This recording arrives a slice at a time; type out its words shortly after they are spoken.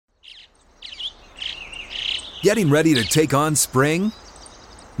Getting ready to take on spring?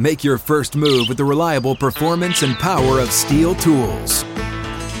 Make your first move with the reliable performance and power of Steel tools.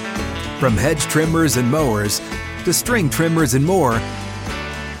 From hedge trimmers and mowers to string trimmers and more,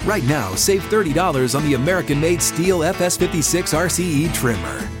 right now save $30 on the American-made Steel FS56 RCE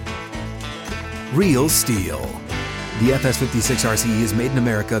trimmer. Real Steel. The FS56 RCE is made in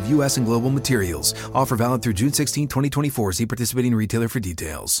America of U.S. and global materials. Offer valid through June 16, 2024. See participating retailer for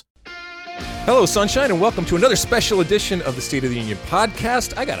details. Hello, Sunshine, and welcome to another special edition of the State of the Union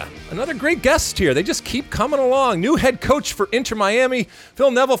podcast. I got another great guest here. They just keep coming along. New head coach for Inter Miami,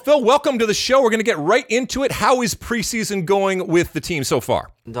 Phil Neville. Phil, welcome to the show. We're going to get right into it. How is preseason going with the team so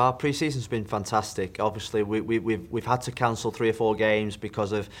far? Our pre-season's been fantastic. Obviously, we've had to cancel 3 or 4 games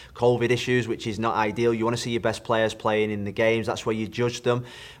because of COVID issues, which is not ideal. You want to see your best players playing in the games. That's where you judge them.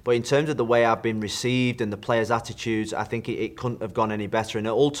 But in terms of the way I've been received and the players' attitudes, I think it couldn't have gone any better. And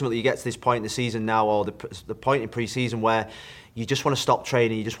ultimately, you get to this point in the season now, or the point in pre-season where you just want to stop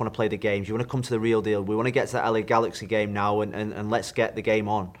training, you just want to play the games. You want to come to the real deal. We want to get to that LA Galaxy game now and let's get the game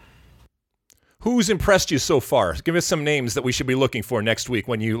on. Who's impressed you so far? Give us some names that we should be looking for next week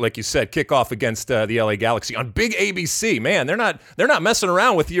when you, like you said, kick off against the LA Galaxy on big ABC. Man, they're not messing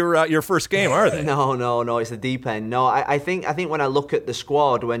around with your first game, are they? No. It's the deep end. No, I think when I look at the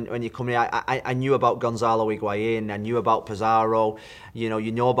squad when you come in, I knew about Gonzalo Higuain, I knew about Pizarro,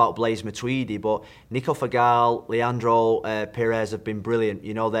 you know about Blaise Matuidi, but Nico Fagal, Leandro Perez have been brilliant.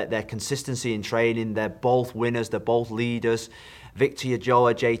 You know their consistency in training. They're both winners. They're both leaders. Victor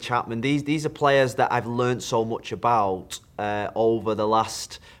Ulloa, Jay Chapman, these are players that I've learned so much about over the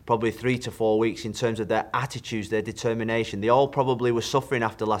last probably 3 to 4 weeks in terms of their attitudes, their determination. They all probably were suffering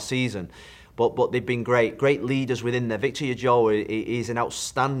after last season, but they've been great leaders within there. Victor Ulloa is an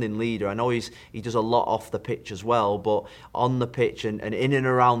outstanding leader. I know he does a lot off the pitch as well, but on the pitch and in and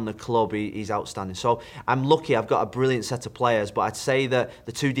around the club, he's outstanding. So I'm lucky I've got a brilliant set of players, but I'd say that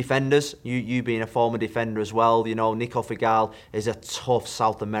the 2 defenders, you being a former defender as well, you know, Nico Fagal is a tough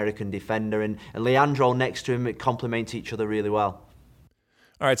South American defender, and Leandro next to him, complement each other really well.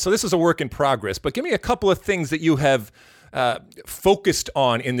 All right, so this is a work in progress, but give me a couple of things that you have focused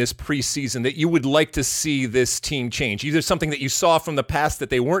on in this preseason that you would like to see this team change? Either something that you saw from the past that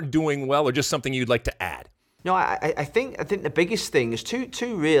they weren't doing well, or just something you'd like to add? No, I think the biggest thing is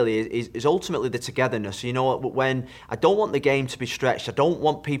two really is ultimately the togetherness. You know, when I don't want the game to be stretched, I don't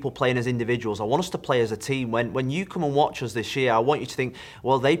want people playing as individuals. I want us to play as a team. When you come and watch us this year, I want you to think,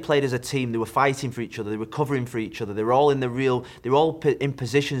 well, they played as a team. They were fighting for each other. They were covering for each other. They were all in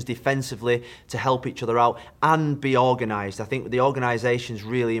positions defensively to help each other out and be organised. I think the organisation is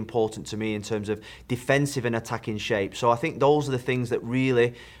really important to me in terms of defensive and attacking shape. So I think those are the things that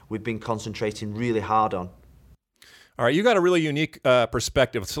really we've been concentrating really hard on. All right, you got a really unique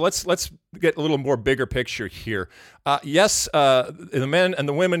perspective. So let's get a little more bigger picture here. Yes, the men and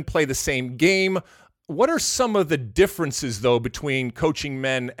the women play the same game. What are some of the differences, though, between coaching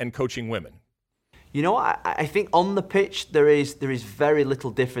men and coaching women? You know, I think on the pitch there is very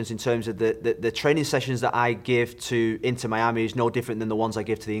little difference in terms of the training sessions that I give to Inter Miami is no different than the ones I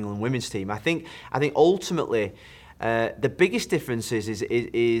give to the England women's team. I think ultimately, the biggest difference is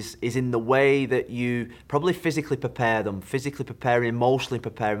in the way that you probably physically prepare, emotionally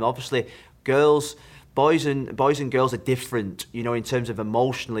prepare them. Obviously, boys and girls are different, you know, in terms of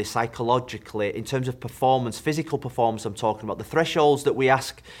emotionally, psychologically, in terms of performance, physical performance. I'm talking about the thresholds that we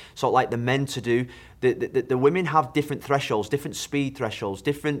ask, sort of like the men to do. The women have different thresholds, different speed thresholds,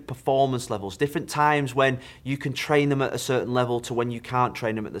 different performance levels, different times when you can train them at a certain level to when you can't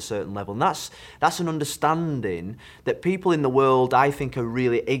train them at a certain level. And that's an understanding that people in the world, I think, are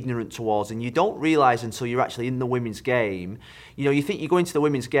really ignorant towards. And you don't realise until you're actually in the women's game. You know, you think you go into the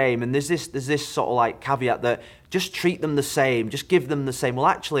women's game and there's this sort of like caveat that just treat them the same, just give them the same. Well,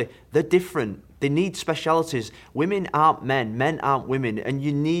 actually, they're different. They need specialities. Women aren't men, men aren't women, and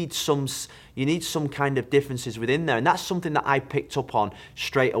you need some kind of differences within there, and that's something that I picked up on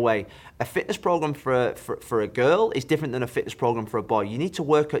straight away. A fitness program for a girl is different than a fitness program for a boy. You need to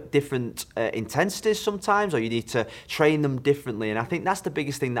work at different intensities sometimes, or you need to train them differently, and I think that's the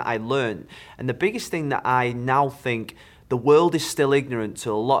biggest thing that I learned, and the biggest thing that I now think the world is still ignorant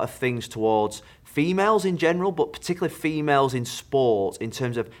to a lot of things towards females in general, but particularly females in sport, in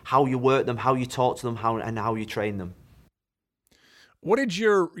terms of how you work them, how you talk to them, how you train them. What did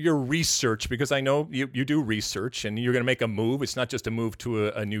your research, because I know you do research and you're going to make a move. It's not just a move to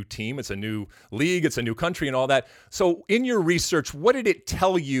a new team. It's a new league. It's a new country and all that. So in your research, what did it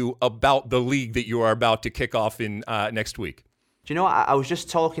tell you about the league that you are about to kick off in next week? Do you know, I was just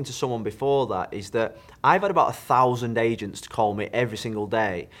talking to someone before that, is that I've had about 1,000 agents to call me every single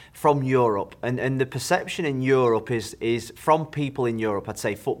day from Europe. And the perception in Europe is from people in Europe, I'd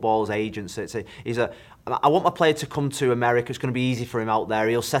say football's agents, I want my player to come to America. It's going to be easy for him out there.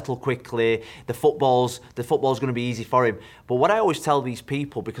 He'll settle quickly. The football's going to be easy for him. But what I always tell these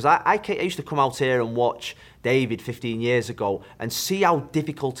people, because I used to come out here and watch David 15 years ago and see how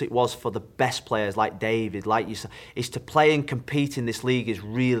difficult it was for the best players like David, like you said, is to play and compete in this league is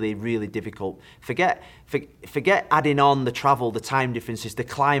really, really difficult. Forget adding on the travel, the time differences, the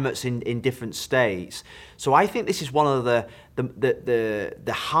climates in different states. So I think this is one of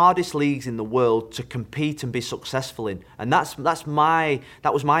the hardest leagues in the world to compete and be successful in. And that was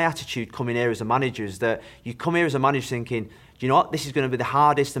my attitude coming here as a manager, is that you come here as a manager thinking, you know what, this is going to be the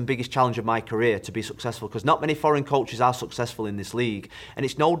hardest and biggest challenge of my career to be successful, because not many foreign coaches are successful in this league, and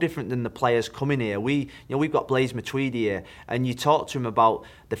it's no different than the players coming here. We've got Blaise Matuidi here, and you talk to him about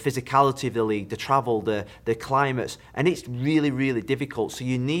the physicality of the league, the travel, the climates, and it's really, really difficult. So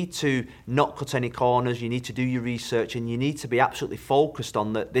you need to not cut any corners, you need to do your research, and you need to be absolutely focused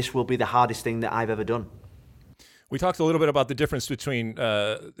on that this will be the hardest thing that I've ever done. We talked a little bit about the difference between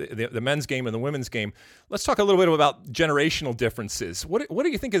the men's game and the women's game. Let's talk a little bit about generational differences. What do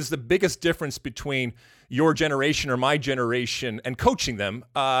you think is the biggest difference between your generation or my generation and coaching them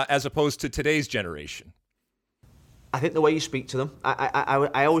as opposed to today's generation? I think the way you speak to them.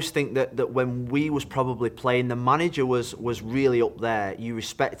 I always think that when we was probably playing, the manager was really up there. You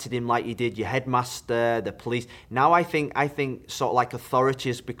respected him like you did your headmaster, the police. Now I think sort of like authority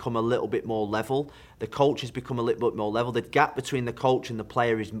has become a little bit more level. The coach has become a little bit more level. The gap between the coach and the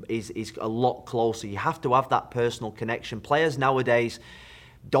player is a lot closer. You have to have that personal connection. Players nowadays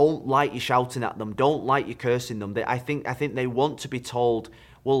don't like you shouting at them, don't like you cursing them. I think they want to be told,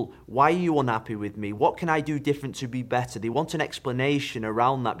 well, why are you unhappy with me? What can I do different to be better? They want an explanation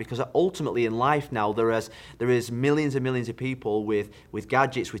around that, because ultimately in life now there is millions and millions of people with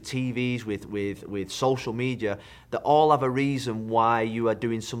gadgets, with TVs, with social media that all have a reason why you are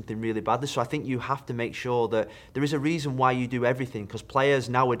doing something really badly. So I think you have to make sure that there is a reason why you do everything, because players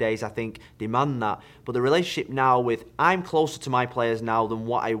nowadays I think demand that. But the relationship now I'm closer to my players now than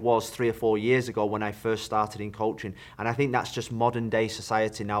what I was 3 or 4 years ago when I first started in coaching, and I think that's just modern day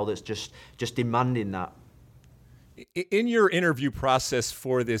society now that's just demanding that. In your interview process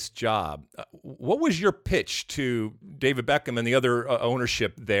for this job, what was your pitch to David Beckham and the other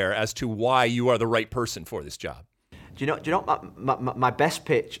ownership there as to why you are the right person for this job? Do you know my best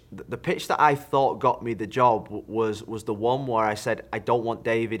pitch, the pitch that I thought got me the job was the one where I said, I don't want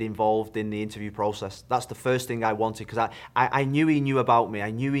David involved in the interview process. That's the first thing I wanted, because I knew he knew about me.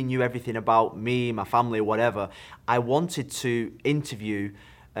 I knew he knew everything about me, my family, whatever. I wanted to interview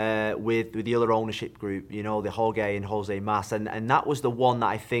with the other ownership group, you know, the Jorge and Jose Mas, and that was the one that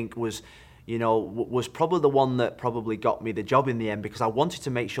I think was probably the one that probably got me the job in the end, because I wanted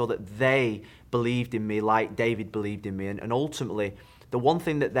to make sure that they believed in me like David believed in me. And ultimately, the one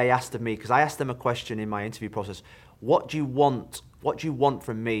thing that they asked of me, because I asked them a question in my interview process, what do you want? What do you want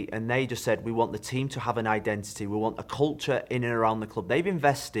from me? And they just said, we want the team to have an identity. We want a culture in and around the club. They've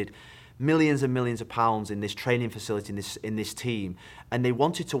invested millions and millions of pounds in this training facility, in this team, and they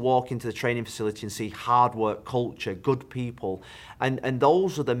wanted to walk into the training facility and see hard work, culture, good people, and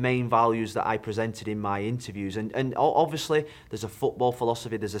those are the main values that I presented in my interviews. And obviously there's a football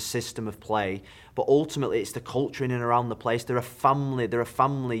philosophy, there's a system of play, but ultimately it's the culture in and around the place. They're a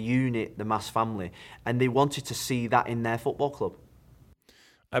family unit, the Mas family, and they wanted to see that in their football club.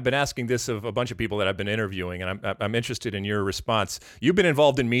 I've been asking this of a bunch of people that I've been interviewing, and I'm interested in your response. You've been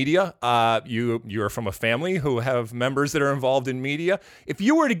involved in media. You're from a family who have members that are involved in media. If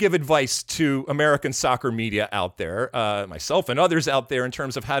you were to give advice to American soccer media out there, myself and others out there, in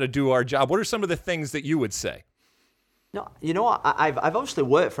terms of how to do our job, what are some of the things that you would say? No, you know what? I've obviously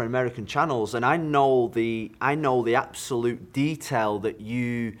worked for American channels, and I know the absolute detail that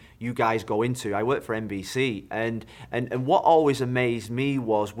you guys go into. I work for NBC, and what always amazed me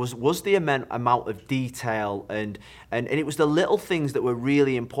was the amount of detail, and it was the little things that were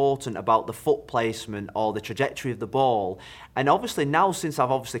really important about the foot placement or the trajectory of the ball. And obviously now, since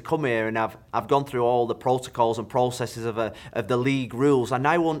I've obviously come here and I've gone through all the protocols and processes of the league rules, I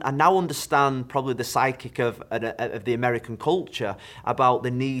now understand probably the psychic of the American culture about the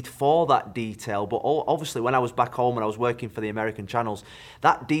need for that detail. But obviously when I was back home and I was working for the American channels,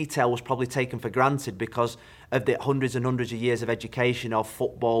 that detail was probably taken for granted because of the hundreds and hundreds of years of education of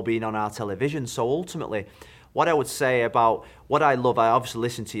football being on our television. So ultimately, what I would say about what I love, I obviously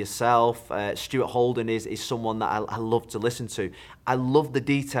listen to yourself. Stuart Holden is someone that I love to listen to. I love the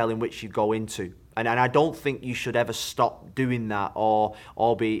detail in which you go into. And I don't think you should ever stop doing that or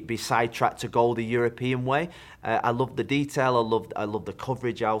be sidetracked to go the European way. I love the detail. I love the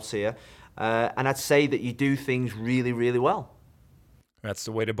coverage out here. And I'd say that you do things really, really well. That's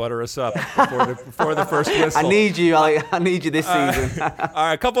the way to butter us up before the first whistle. I need you, Alex. I need you this season. All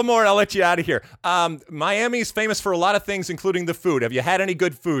right, a couple more and I'll let you out of here. Miami's famous for a lot of things, including the food. Have you had any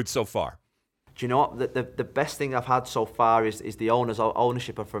good food so far? Do you know what? The best thing I've had so far is the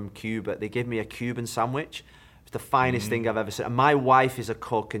ownership are from Cuba. They give me a Cuban sandwich. It's the finest thing I've ever seen. And my wife is a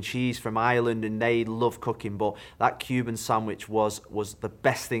cook, and she's from Ireland, and they love cooking. But that Cuban sandwich was the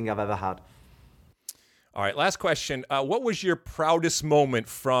best thing I've ever had. All right, last question. What was your proudest moment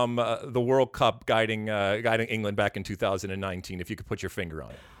from the World Cup guiding England back in 2019, if you could put your finger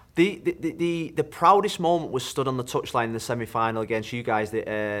on it? The proudest moment was stood on the touchline in the semi-final against you guys,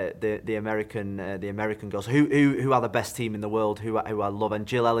 the American girls, who are the best team in the world, who I love, and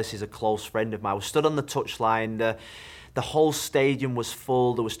Jill Ellis is a close friend of mine. I was stood on the touchline. The whole stadium was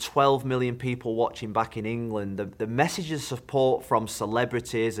full. There was 12 million people watching back in England. The message of support from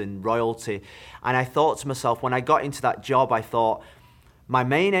celebrities and royalty, and I thought to myself, when I got into that job, I thought, my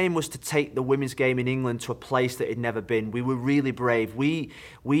main aim was to take the women's game in England to a place that it had never been. We were really brave. We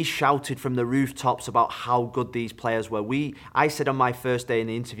shouted from the rooftops about how good these players were. I said on my first day in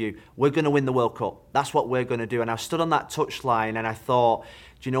the interview, we're going to win the World Cup. That's what we're going to do. And I stood on that touchline and I thought,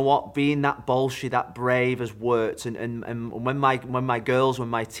 do you know what? Being that bolshy, that brave has worked. And when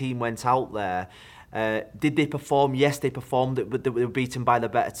my team went out there, did they perform? Yes, they performed, but they were beaten by the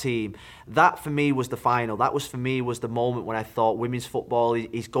better team. That for me was the final. That was for me was the moment when I thought women's football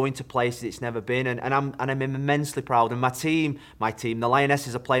is going to places it's never been, and I'm immensely proud. And my team, the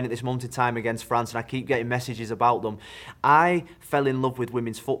Lionesses, are playing at this moment in time against France, and I keep getting messages about them. I fell in love with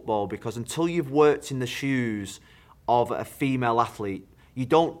women's football because until you've worked in the shoes of a female athlete, you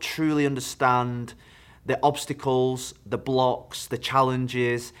don't truly understand the obstacles, the blocks, the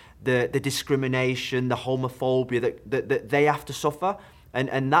challenges, the discrimination, the homophobia that they have to suffer.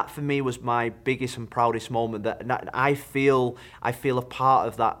 And that for me was my biggest and proudest moment, that I feel a part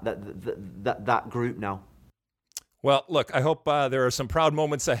of that group now. Well, look, I hope there are some proud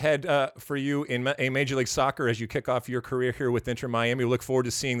moments ahead for you in Major League Soccer as you kick off your career here with Inter Miami. We look forward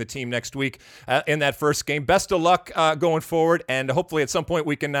to seeing the team next week in that first game. Best of luck going forward, and hopefully at some point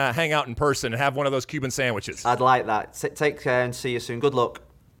we can hang out in person and have one of those Cuban sandwiches. I'd like that. Take care and see you soon. Good luck.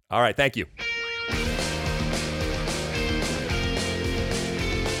 All right, thank you.